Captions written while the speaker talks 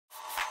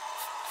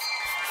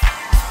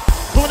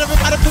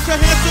Put your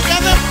hands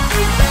together.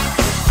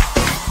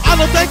 All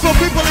the thankful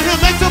people in here,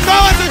 make some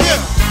noise in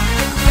here.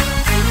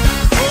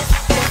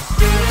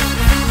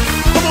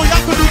 Come on,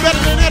 y'all can do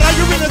better than that. Are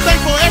you really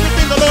thankful for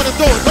everything the Lord is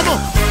doing? Come on.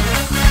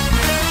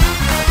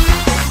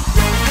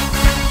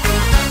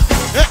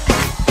 Yeah.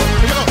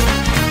 Here we go.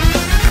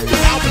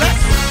 I'll bless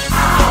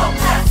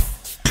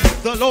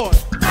the Lord.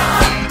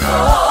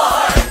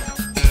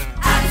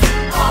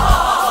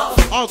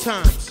 All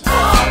times.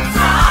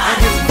 And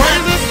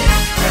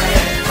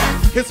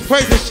his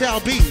praises shall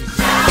be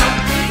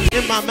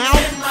in my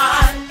mouth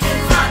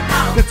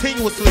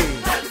continuously.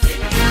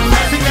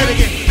 Sing that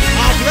again.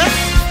 I'll bless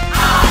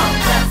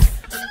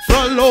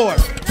the Lord.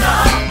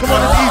 Come on,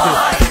 it's easy.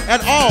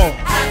 At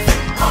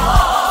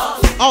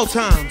all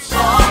times.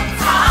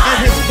 And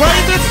his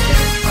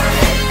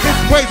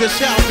praises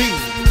shall be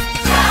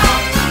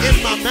in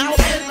my mouth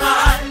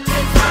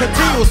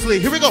continuously.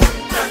 Here we go.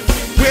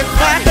 With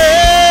my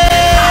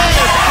hands,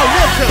 I'll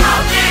lift him.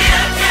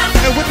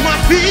 And with my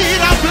feet,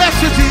 I'll bless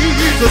you,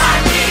 Jesus.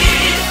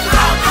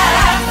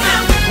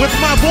 With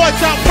my voice,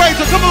 I'll praise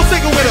you. Come on,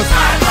 sing it with us.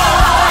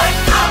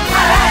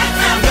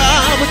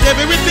 God, with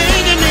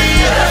everything in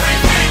me,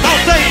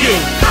 I'll thank you.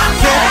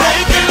 Say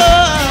thank you,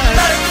 Lord.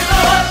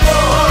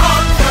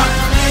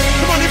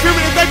 Come on, if you're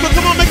really thankful,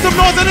 come on, make some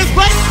noise in this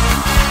place.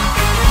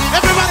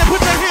 Everybody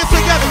put their hands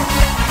together.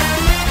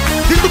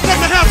 Did you come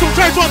to have some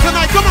church on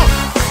tonight? Come on.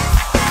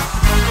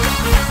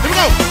 Here we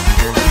go.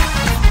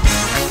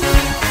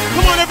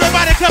 Come on,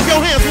 everybody, clap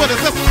your hands with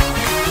us.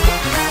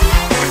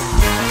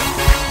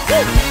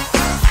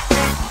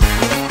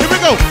 Here we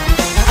go.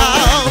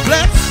 I'll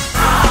bless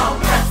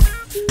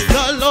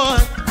the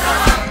Lord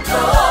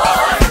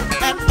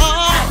at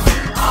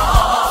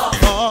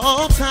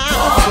all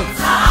times.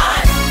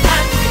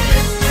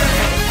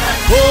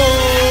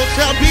 Oh,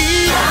 shall be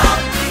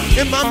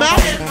in my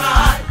mouth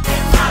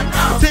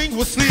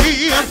continuously.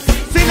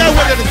 Sing that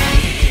with us.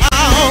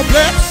 I'll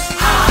bless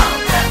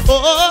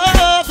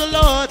the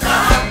Lord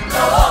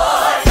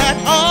at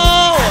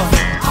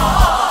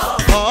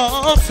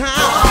all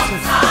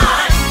times.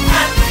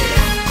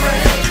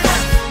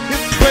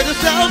 His praises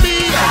shall be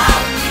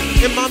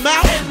in my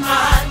mouth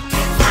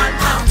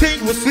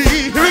continuously.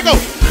 Here we go.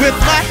 With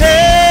my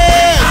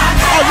hands,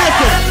 I'll lift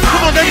them.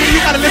 Come on, baby,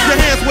 you gotta lift your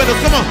hands with us.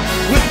 Come on.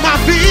 With my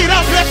feet,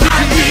 I'll bless you,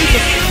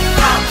 Jesus.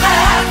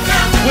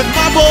 With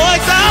my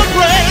voice, I'll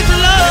praise the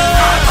Lord.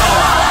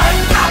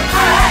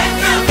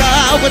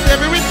 God, with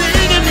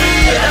everything in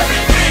me,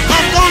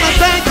 I'm gonna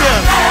thank you.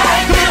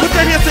 Come on, put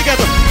your hands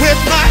together.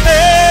 With my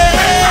hands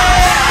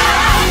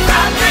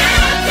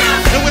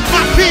and with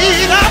my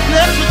feet, I'll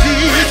bless you,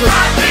 Jesus.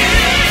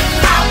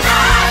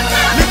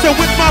 Listen,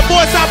 with my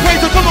voice, I'll praise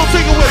you. Come on,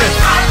 sing it with us.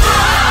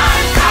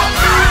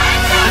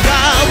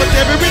 God, with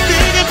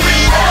everything in me,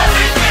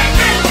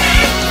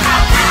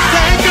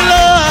 thank you,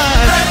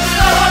 Lord.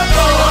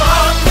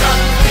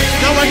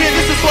 Now right here,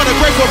 this is for the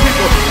grateful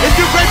people. If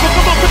you're grateful,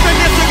 come on, put your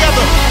hands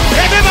together.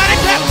 Everybody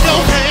clap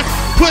your hands.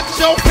 Put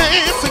your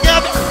hands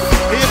together.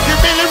 If you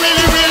really,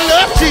 really, really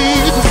love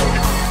Jesus.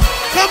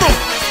 Come on.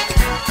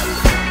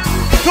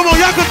 Come on,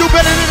 y'all can do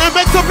better than that.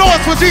 Make some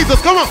noise for Jesus.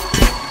 Come on.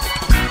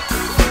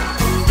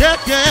 Yeah,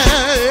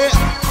 yeah.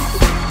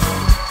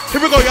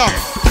 Here we go, y'all.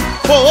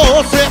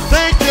 Oh, say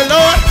thank you,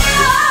 Lord.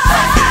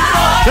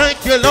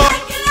 Thank you, Lord.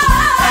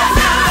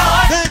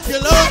 Thank you,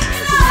 Lord.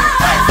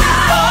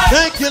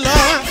 Thank you,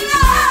 Lord.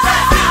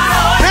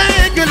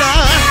 Thank you,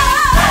 Lord.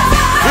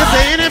 Is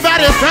there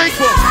anybody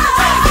thankful?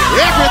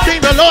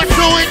 Everything the Lord's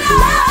doing.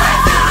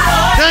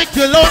 Thank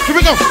you, Lord. Here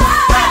we go.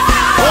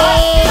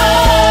 Oh.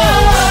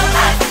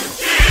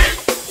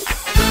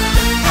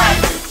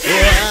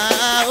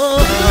 Yeah.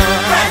 Oh.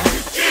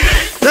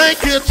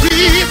 Thank you,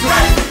 Jesus.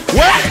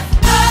 What?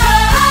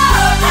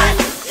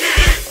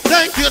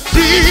 Thank you,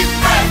 Jesus.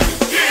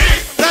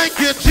 Thank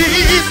you,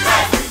 Jesus.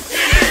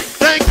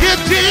 Thank you,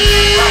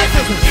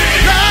 Jesus.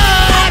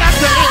 Lord, I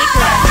thank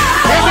you.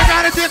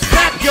 Everybody just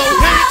clap your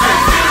hands.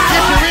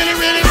 If you're really,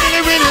 really,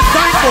 really, really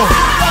thankful.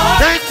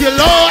 Thank you,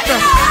 Lord.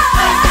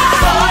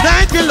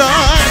 Thank you,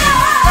 Lord.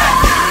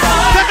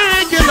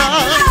 Thank you,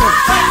 Lord.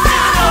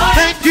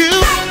 Thank you,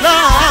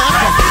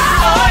 Lord.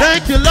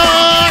 Thank you,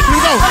 Lord. Here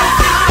we go.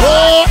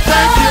 Oh,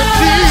 thank you,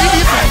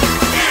 Jesus.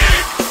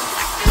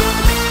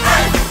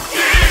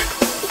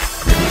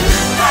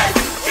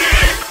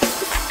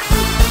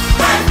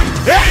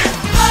 Yeah.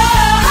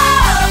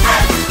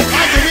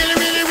 Are you really,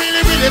 really,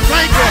 really, really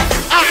thankful?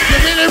 Are you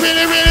really,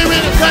 really, really,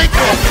 really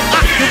thankful?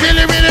 Are you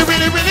really, really,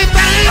 really, really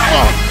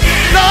thankful?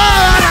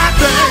 Lord, I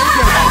thank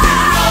you.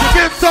 You've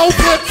been so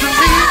good to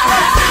me.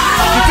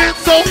 You've been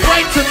so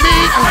great to me.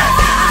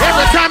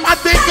 Every time I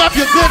think of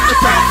your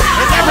goodness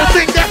and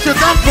everything that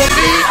you've done for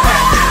me,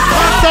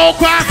 my soul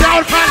cries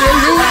out,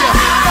 hallelujah.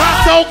 My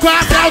soul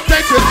cries out,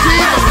 thank you,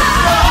 Jesus.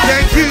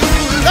 Thank you,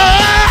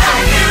 Lord.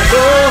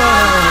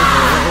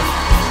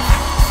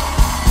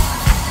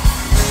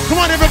 Come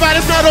on, everybody,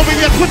 it's not over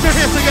yet. Put your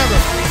hands together.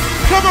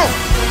 Come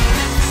on.